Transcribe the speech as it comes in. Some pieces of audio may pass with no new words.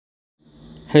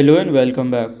Hello and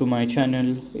welcome back to my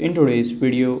channel. In today's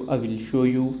video, I will show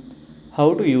you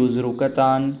how to use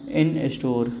Rakuten in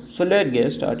store. So let's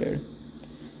get started.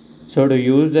 So to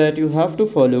use that, you have to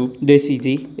follow this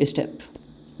easy step.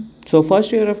 So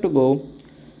first you have to go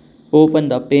open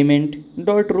the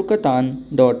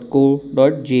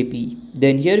payment.rakuten.co.jp.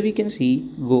 Then here we can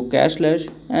see go cashless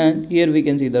and here we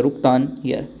can see the Rakuten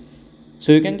here.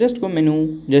 So you can just go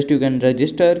menu, just you can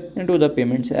register into the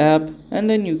payments app and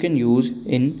then you can use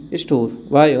in store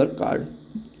via your card.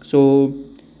 So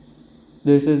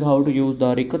this is how to use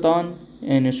the Rakuten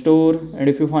in store, and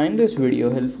if you find this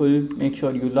video helpful, make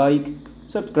sure you like,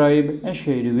 subscribe and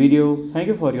share the video. Thank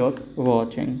you for your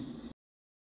watching.